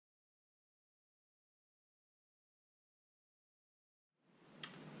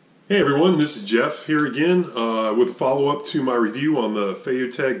Hey everyone, this is Jeff here again with a follow-up to my review on the Feiyu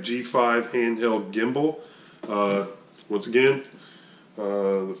G5 handheld gimbal. Once again, the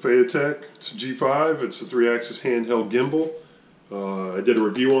Feiyu, it's a G5, it's a 3-axis handheld gimbal. I did a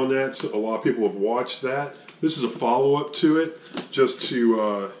review on that, so a lot of people have watched that. This is a follow-up to it, just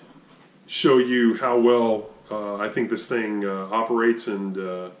to show you how well I think this thing operates, and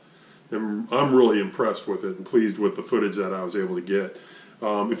I'm really impressed with it and pleased with the footage that I was able to get.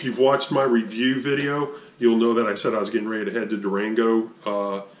 If you've watched my review video, you'll know that I said I was getting ready to head to Durango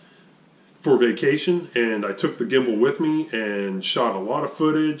for vacation, and I took the gimbal with me and shot a lot of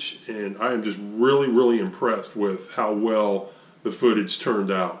footage, and I am just really impressed with how well the footage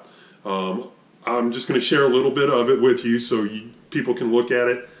turned out. I'm just going to share a little bit of it with you so people can look at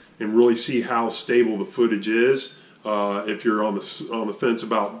it and really see how stable the footage is. If you're on the fence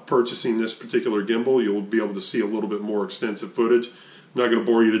about purchasing this particular gimbal, you'll be able to see a little bit more extensive footage. I'm not going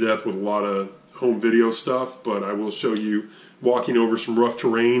to bore you to death with a lot of home video stuff, but I will show you walking over some rough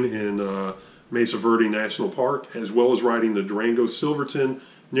terrain in Mesa Verde National Park, as well as riding the Durango-Silverton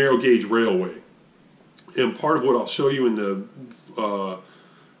narrow gauge railway. And part of what I'll show you in the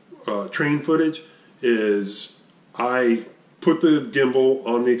train footage is I put the gimbal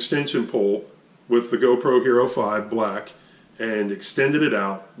on the extension pole with the GoPro Hero 5 Black and extended it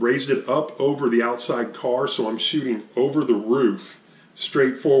out, raised it up over the outside car, so I'm shooting over the roof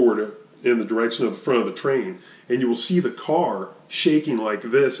straight forward in the direction of the front of the train, and you will see the car shaking like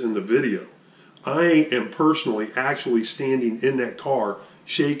this in the video. I am personally actually standing in that car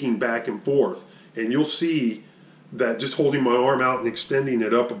shaking back and forth, and you'll see that just holding my arm out and extending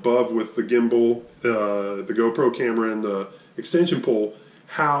it up above with the gimbal, the GoPro camera and the extension pole,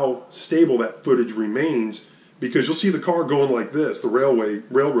 how stable that footage remains, because you'll see the car going like this, the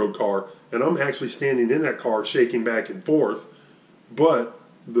railroad car, and I'm actually standing in that car shaking back and forth, but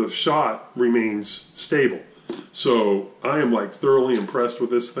the shot remains stable. So I am like thoroughly impressed with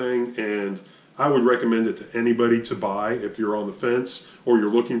this thing, and I would recommend it to anybody to buy if you're on the fence or you're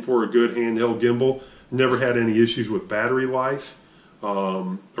looking for a good handheld gimbal. Never had any issues with battery life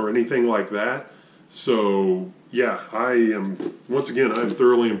or anything like that. So yeah, once again, I'm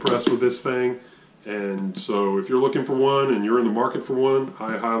thoroughly impressed with this thing. And so if you're looking for one and you're in the market for one,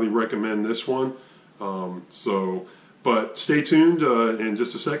 I highly recommend this one. But stay tuned in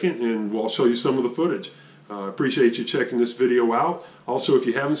just a second, and I'll show you some of the footage. I appreciate you checking this video out. Also, if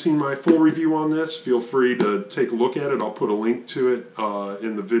you haven't seen my full review on this, feel free to take a look at it. I'll put a link to it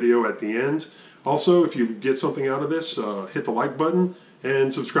in the video at the end. Also, if you get something out of this, hit the like button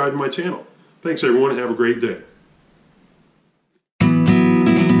and subscribe to my channel. Thanks everyone, and have a great day.